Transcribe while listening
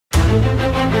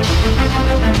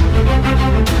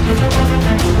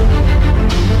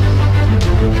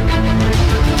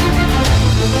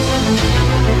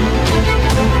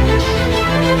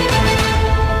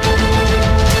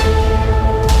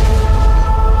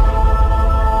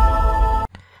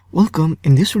Welcome,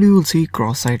 in this video you will see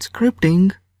cross-site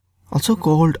scripting, also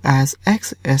called as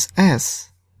XSS.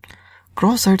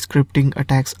 Cross-site scripting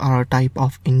attacks are a type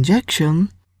of injection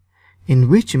in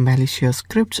which malicious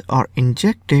scripts are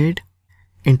injected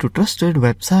into trusted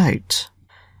websites.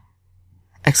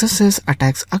 XSS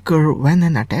attacks occur when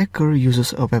an attacker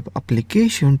uses a web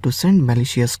application to send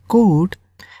malicious code,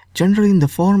 generally in the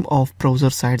form of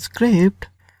browser-side script,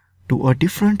 to a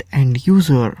different end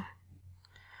user.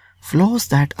 Flaws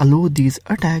that allow these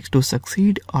attacks to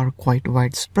succeed are quite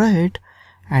widespread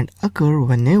and occur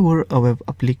whenever a web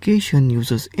application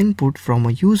uses input from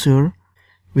a user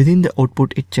within the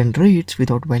output it generates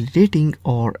without validating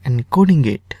or encoding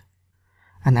it.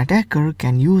 An attacker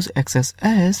can use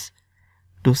XSS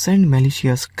to send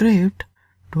malicious script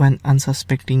to an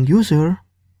unsuspecting user.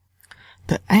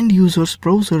 The end user's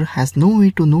browser has no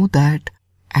way to know that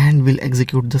and will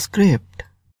execute the script.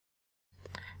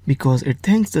 Because it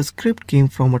thinks the script came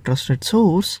from a trusted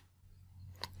source,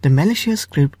 the malicious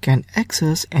script can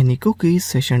access any cookies,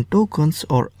 session tokens,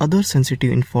 or other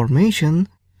sensitive information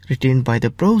retained by the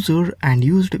browser and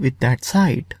used with that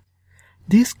site.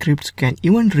 These scripts can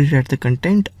even rewrite the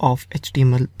content of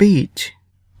HTML page.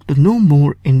 To know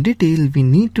more in detail, we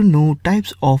need to know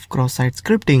types of cross-site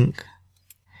scripting.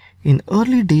 In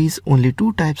early days, only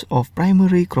two types of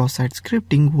primary cross-site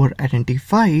scripting were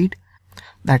identified,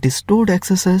 that is stored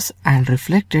XSS and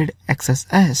reflected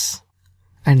XSS.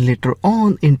 And later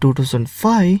on in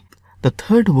 2005, the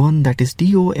third one, that is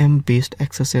DOM based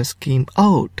XSS, came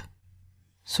out.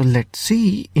 So let's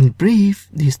see in brief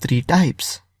these three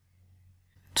types.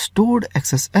 Stored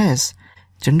XSS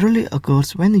generally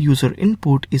occurs when user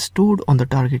input is stored on the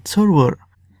target server,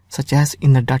 such as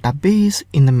in the database,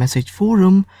 in the message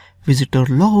forum, visitor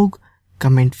log,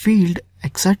 comment field,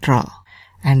 etc.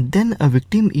 And then a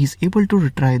victim is able to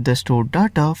retrieve the stored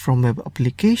data from web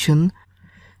application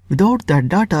without that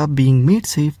data being made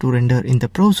safe to render in the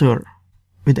browser.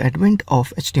 With the advent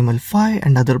of HTML5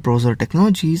 and other browser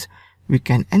technologies, we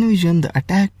can envision the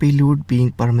attack payload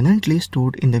being permanently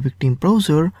stored in the victim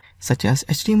browser, such as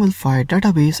HTML5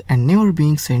 database, and never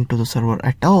being sent to the server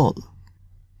at all.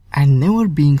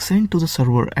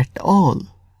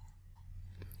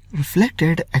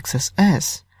 Reflected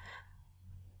XSS.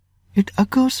 It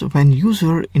occurs when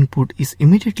user input is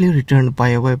immediately returned by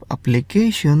a web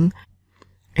application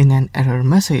in an error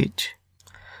message,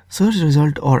 search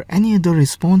result, or any other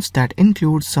response that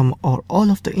includes some or all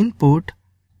of the input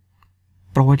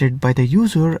provided by the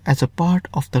user as a part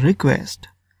of the request,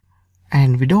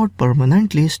 and without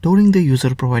permanently storing the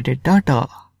user provided data.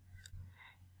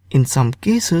 In some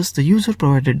cases, the user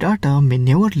provided data may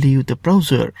never leave the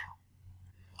browser.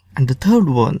 And the third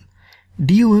one,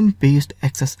 DOM based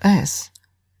XSS.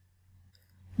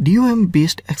 DOM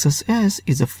based XSS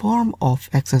is a form of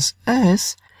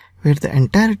XSS where the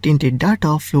entire tainted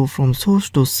data flow from source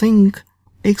to sink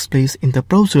takes place in the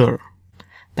browser.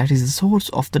 That is, the source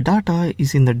of the data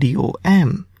is in the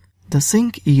DOM. The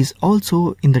sink is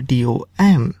also in the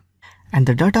DOM, and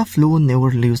the data flow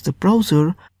never leaves the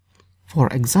browser. For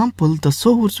example, the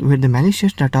source where the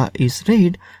malicious data is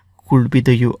read could be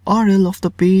the URL of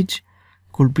the page,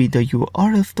 could be the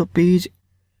URL of the page,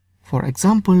 for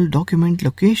example document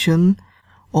location,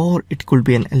 or it could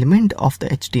be an element of the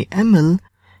HTML,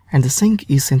 and the sink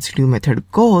is sensitive method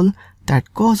call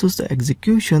that causes the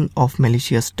execution of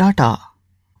malicious data.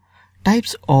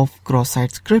 Types of cross-site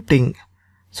scripting.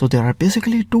 So there are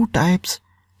basically two types,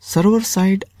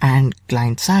 server-side and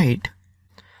client-side.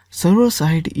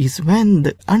 Server-side is when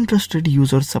the untrusted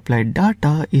user supplied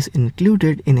data is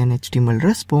included in an HTML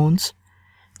response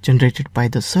generated by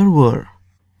the server.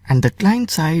 And the client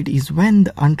side is when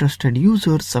the untrusted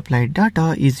user supplied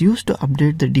data is used to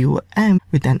update the DOM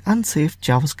with an unsafe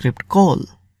JavaScript call.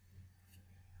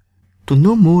 To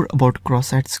know more about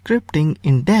cross-site scripting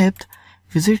in depth,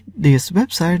 visit this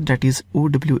website, that is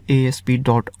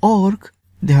owasp.org.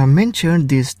 They have mentioned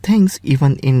these things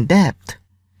even in depth.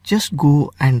 Just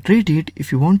go and read it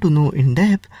if you want to know in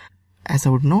depth, as I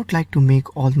would not like to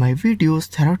make all my videos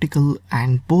theoretical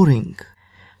and boring.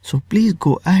 So please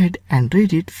go ahead and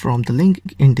read it from the link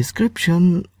in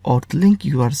description, or the link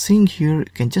you are seeing here. You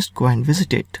can just go and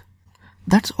visit it.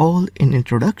 That's all in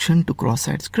introduction to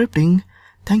cross-site scripting.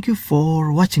 Thank you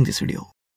for watching this video.